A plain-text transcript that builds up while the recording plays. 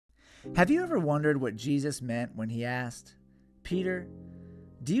Have you ever wondered what Jesus meant when he asked, "Peter,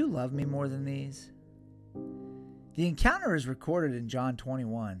 do you love me more than these?" The encounter is recorded in John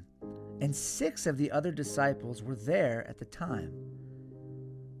 21, and 6 of the other disciples were there at the time.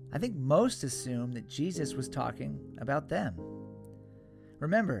 I think most assume that Jesus was talking about them.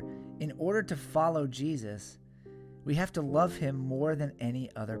 Remember, in order to follow Jesus, we have to love him more than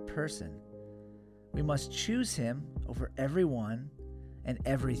any other person. We must choose him over everyone and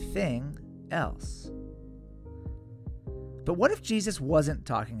everything else. But what if Jesus wasn't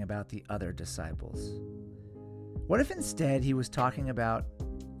talking about the other disciples? What if instead he was talking about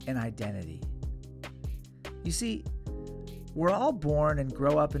an identity? You see, we're all born and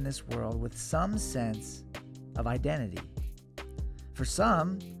grow up in this world with some sense of identity. For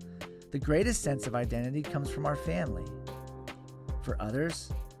some, the greatest sense of identity comes from our family. For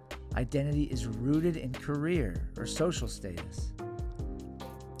others, identity is rooted in career or social status.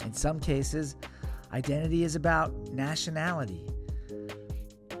 In some cases, identity is about nationality.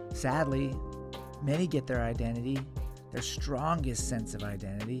 Sadly, many get their identity, their strongest sense of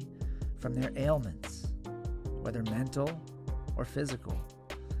identity, from their ailments, whether mental or physical,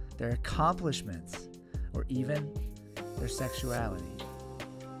 their accomplishments, or even their sexuality.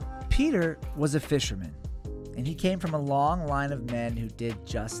 Peter was a fisherman, and he came from a long line of men who did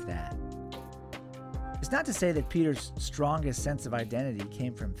just that. It's not to say that Peter's strongest sense of identity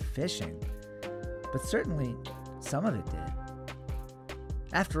came from fishing, but certainly some of it did.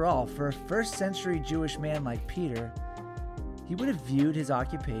 After all, for a first-century Jewish man like Peter, he would have viewed his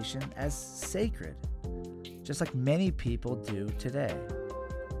occupation as sacred, just like many people do today.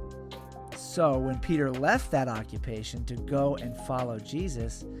 So when Peter left that occupation to go and follow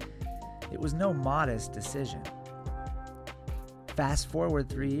Jesus, it was no modest decision. Fast forward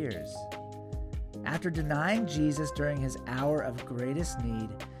 3 years. After denying Jesus during his hour of greatest need,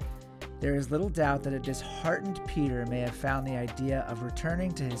 there is little doubt that a disheartened Peter may have found the idea of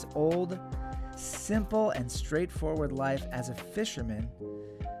returning to his old, simple, and straightforward life as a fisherman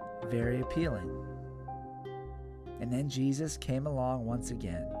very appealing. And then Jesus came along once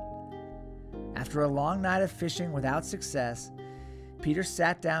again. After a long night of fishing without success, Peter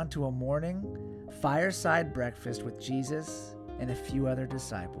sat down to a morning fireside breakfast with Jesus and a few other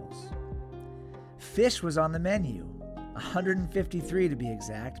disciples. Fish was on the menu, 153 to be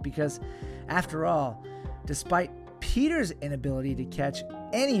exact, because after all, despite Peter's inability to catch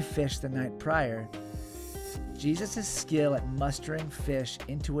any fish the night prior, Jesus' skill at mustering fish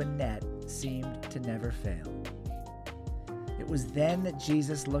into a net seemed to never fail. It was then that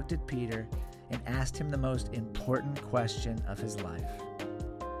Jesus looked at Peter and asked him the most important question of his life.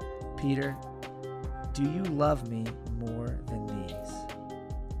 "Peter, do you love me more than these?"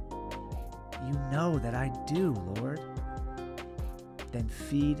 "You know that I do, Lord." "Then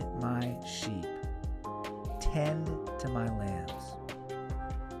feed my sheep. Tend to my lambs."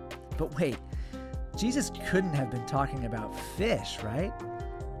 But wait, Jesus couldn't have been talking about fish, right?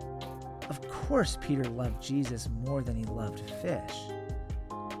 Of course Peter loved Jesus more than he loved fish.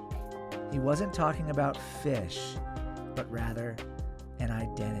 He wasn't talking about fish, but rather an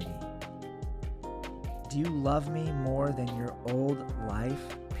identity. "Do you love me more than your old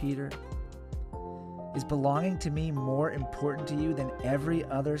life, Peter? Is belonging to me more important to you than every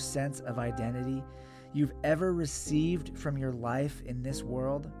other sense of identity you've ever received from your life in this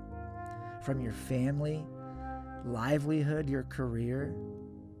world? From your family, livelihood, your career?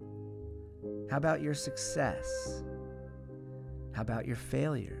 How about your success? How about your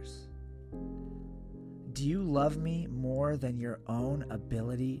failures? Do you love me more than your own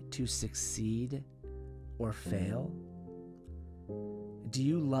ability to succeed or fail? Do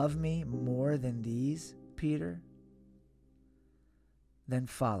you love me more than these, Peter? Then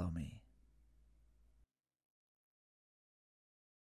follow me.